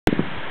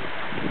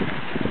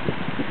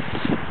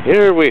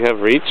Here we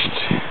have reached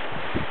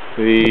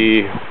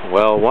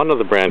one of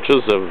the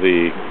branches of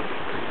the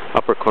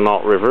upper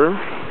Quinault River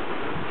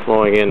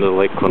flowing into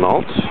Lake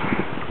Quinault,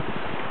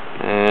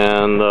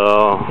 and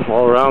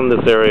all around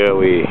this area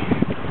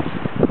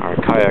our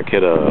kayak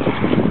hit a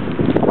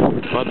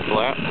mud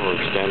flat.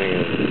 We're standing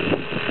in,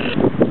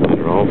 I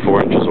don't know,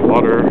 4 inches of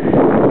water,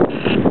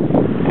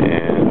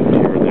 and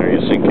here and there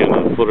you sink in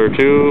a foot or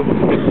two.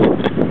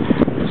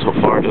 So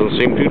far it doesn't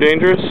seem too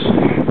dangerous.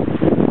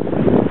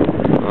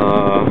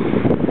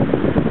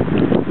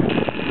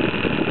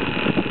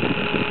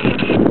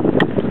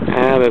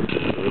 And it's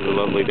a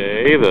lovely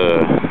day.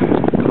 The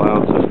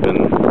clouds have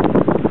been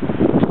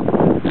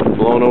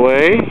blown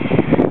away.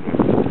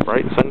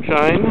 Bright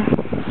sunshine.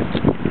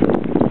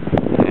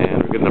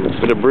 And we're getting a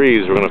bit of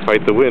breeze. We're going to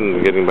fight the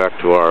wind getting back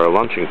to our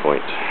launching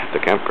point, the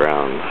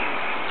campground.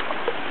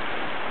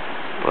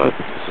 But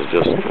this is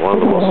just one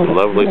of the most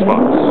lovely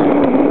spots you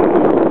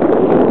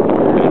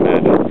can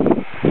imagine.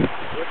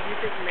 What do you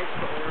think makes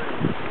the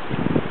orange?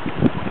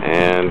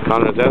 And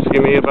Conrad's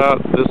asking me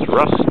about this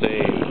rust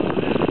stain.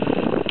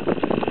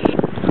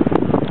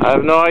 I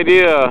have no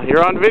idea.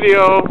 You're on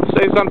video.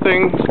 Say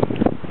something.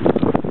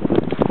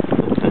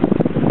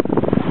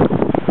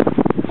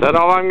 Is that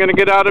all I'm going to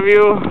get out of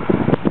you?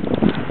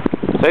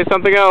 Say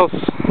something else.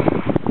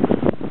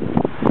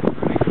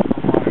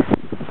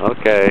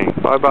 Okay.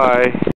 Bye-bye.